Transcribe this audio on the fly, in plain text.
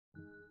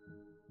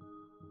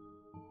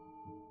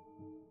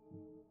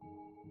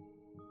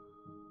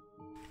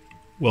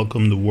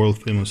Welcome to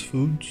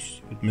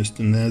Worldfamousfoodz with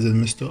Mr. Nez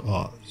and Mr.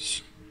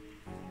 Oz.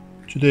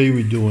 Today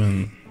we're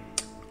doing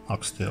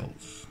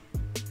oxtails.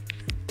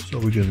 So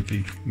we're going to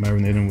be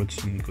marinating with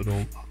some good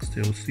old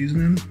oxtail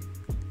seasoning,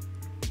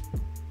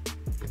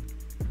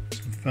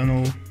 some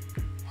fennel,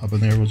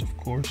 habaneros of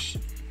course,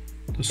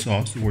 the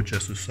sauce, the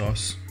Worcestershire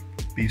sauce,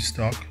 beef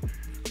stock.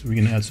 So we're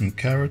going to add some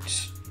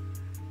carrots.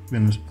 We're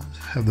going to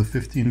have the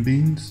 15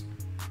 beans.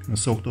 We're going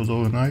to soak those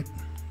overnight.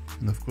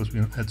 And of course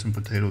we're going to add some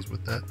potatoes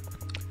with that.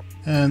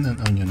 And an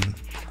onion, of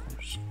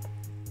course.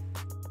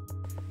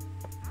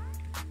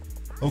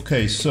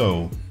 Okay,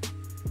 so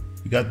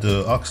we got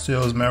the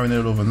oxtails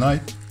marinated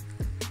overnight.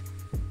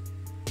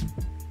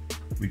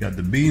 We got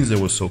the beans that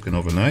were soaking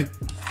overnight.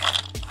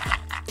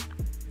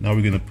 Now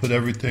we're gonna put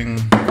everything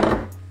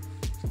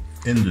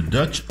in the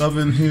Dutch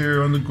oven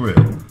here on the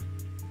grill.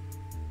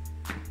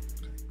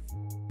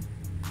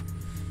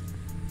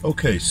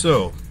 Okay,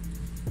 so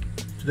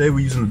today we're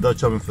using the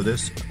Dutch oven for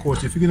this. Of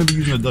course, if you're going to be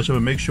using the Dutch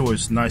oven, make sure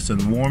it's nice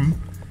and warm,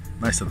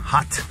 nice and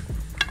hot.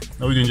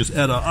 Now we're going to just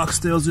add our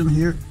oxtails in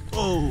here.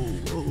 Oh,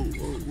 whoa,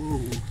 whoa,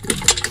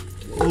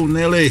 whoa. Oh,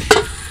 Nelly.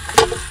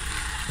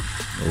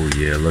 Oh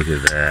yeah, look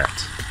at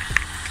that.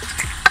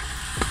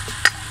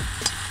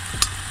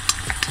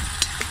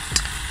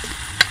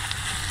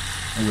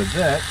 And with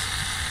that,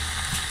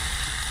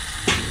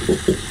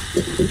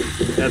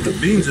 add the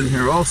beans in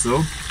here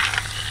also.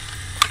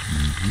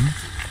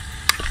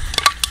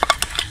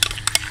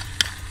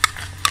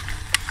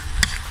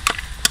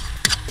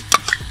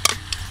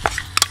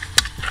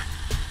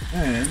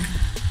 And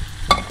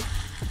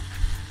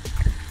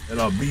add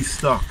our beef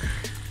stock.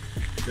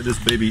 Get this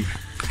baby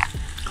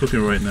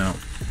cooking right now.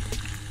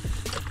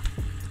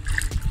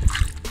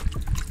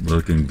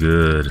 Looking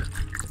good.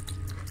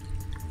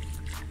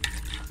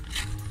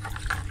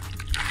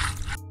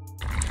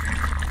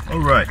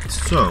 Alright,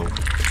 so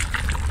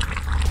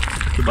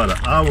it's about an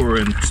hour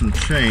and some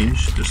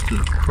change, just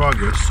the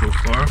progress so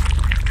far.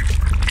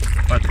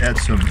 About to add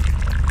some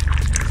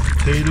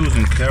potatoes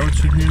and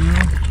carrots in here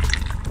now.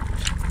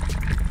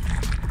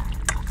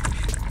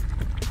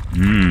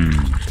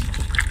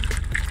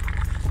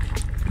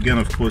 Again,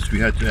 of course, we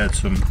had to add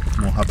some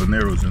more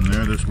habaneros in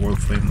there. That's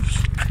world famous.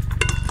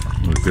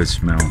 What a good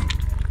smell.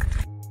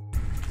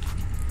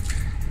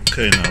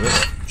 Okay, now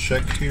let's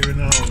check here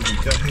now what we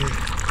got here.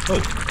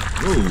 Oh,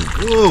 whoa,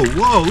 whoa,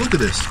 whoa, look at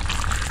this.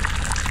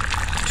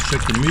 Let's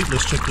check the meat,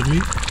 let's check the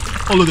meat.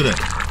 Oh, look at that.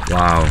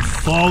 Wow.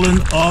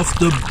 Falling off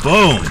the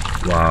bone.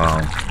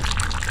 Wow.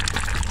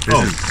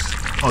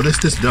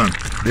 This done.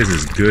 This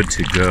is good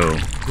to go.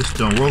 This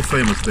done. World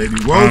famous, baby.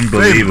 World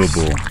Unbelievable.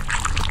 Famous.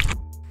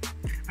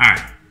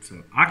 Alright,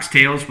 so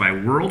Oxtails by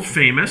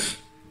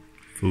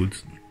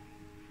Worldfamousfoodz.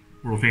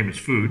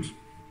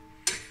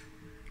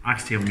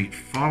 Oxtail meat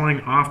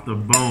falling off the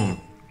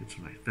bone. Get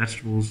some nice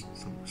vegetables,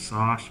 some of the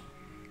sauce,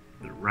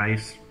 the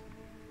rice.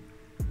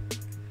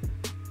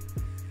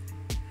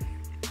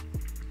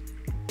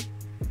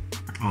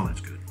 Oh,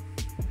 that's good.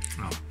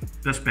 Oh,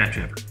 best batch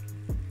ever.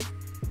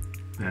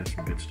 That is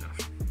some good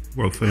stuff.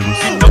 World famous.